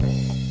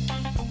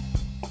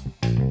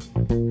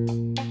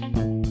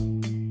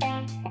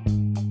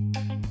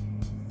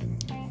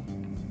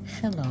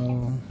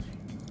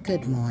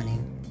Good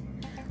morning.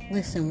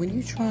 Listen, when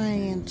you're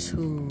trying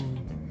to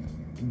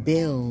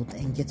build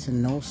and get to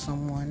know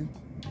someone,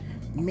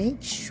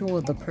 make sure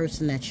the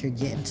person that you're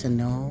getting to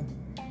know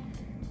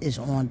is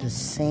on the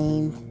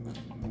same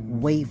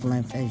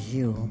wavelength as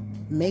you.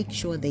 Make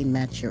sure they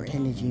match your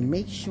energy.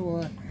 Make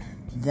sure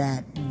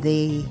that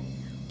they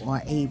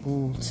are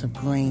able to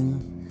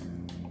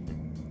bring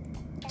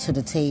to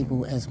the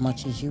table as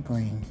much as you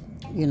bring.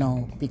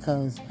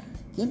 Because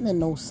getting to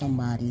know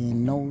somebody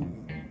and know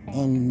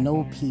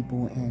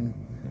people, and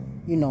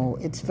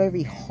it's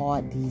very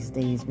hard these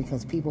days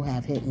because people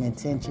have hidden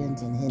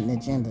intentions and hidden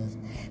agendas.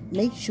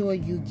 Make sure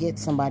you get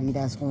somebody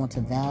that's going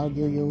to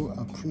value you,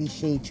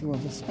 appreciate you,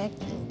 and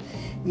respect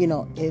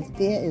you. If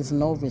there is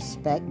no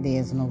respect,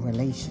 there's no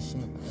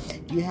relationship.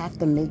 You have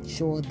to make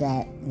sure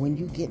that when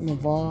you get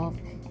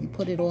involved, you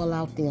put it all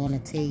out there on the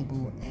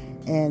table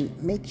and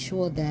make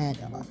sure that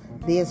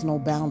there's no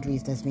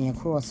boundaries that's being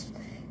crossed.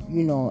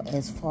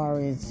 As far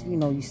as,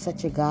 you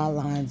set your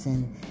guidelines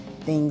and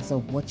things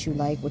of what you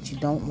like, what you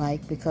don't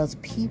like, because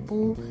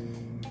people,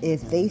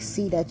 if they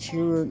see that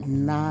you're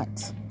not,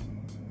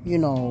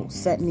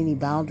 setting any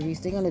boundaries,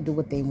 they're going to do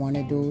what they want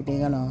to do.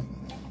 They're going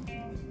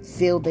to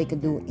feel they can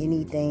do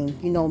anything.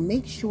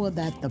 Make sure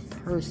that the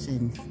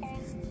person,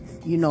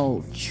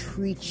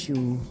 treat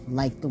you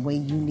like the way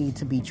you need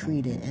to be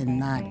treated and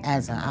not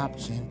as an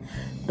option.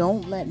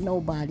 Don't let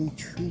nobody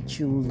treat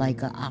you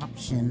like an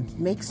option.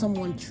 Make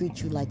someone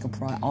treat you like a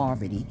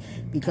priority,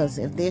 because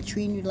if they're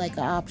treating you like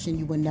an option,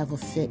 you will never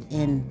fit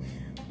in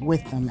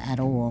with them at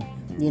all.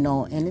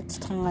 And it's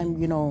time,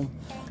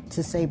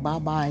 to say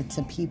bye-bye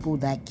to people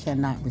that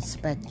cannot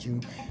respect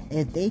you.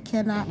 If they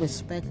cannot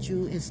respect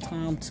you, it's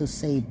time to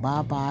say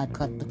bye-bye,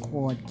 cut the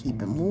cord,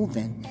 keep it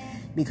moving.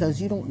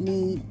 Because you don't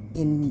need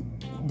in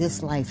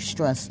this life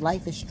stress.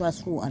 Life is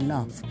stressful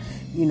enough,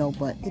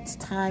 but it's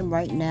time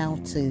right now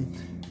to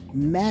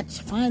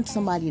find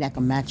somebody that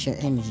can match your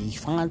energy.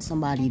 Find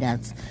somebody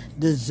that's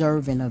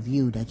deserving of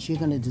you, that you're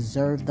going to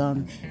deserve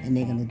them and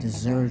they're going to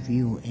deserve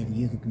you, and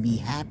you can be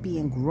happy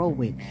and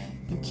grow it.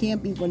 You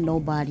can't be with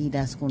nobody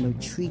that's going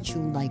to treat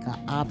you like an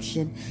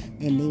option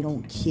and they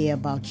don't care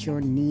about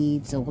your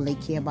needs. All they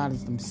care about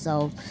is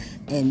themselves,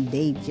 and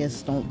they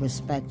just don't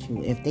respect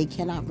you. If they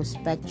cannot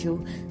respect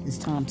you, it's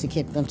time to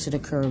kick them to the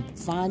curb.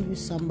 Find you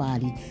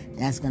somebody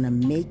that's going to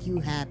make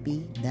you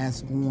happy,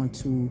 that's going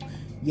to,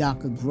 y'all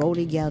could grow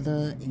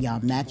together,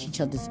 y'all match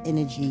each other's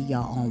energy,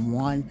 y'all on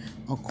one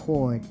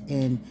accord,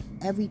 and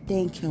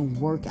everything can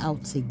work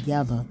out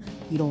together.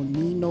 You don't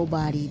need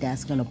nobody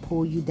that's going to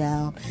pull you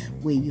down,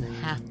 where you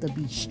have to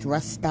be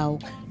stressed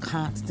out,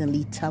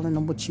 constantly telling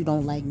them what you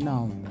don't like.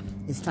 No,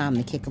 it's time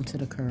to kick them to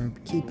the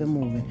curb. Keep it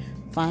moving.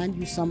 Find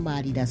you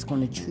somebody that's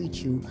going to treat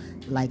you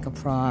like a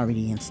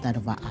priority instead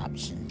of an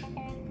option.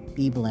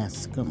 Be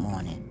blessed. Good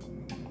morning.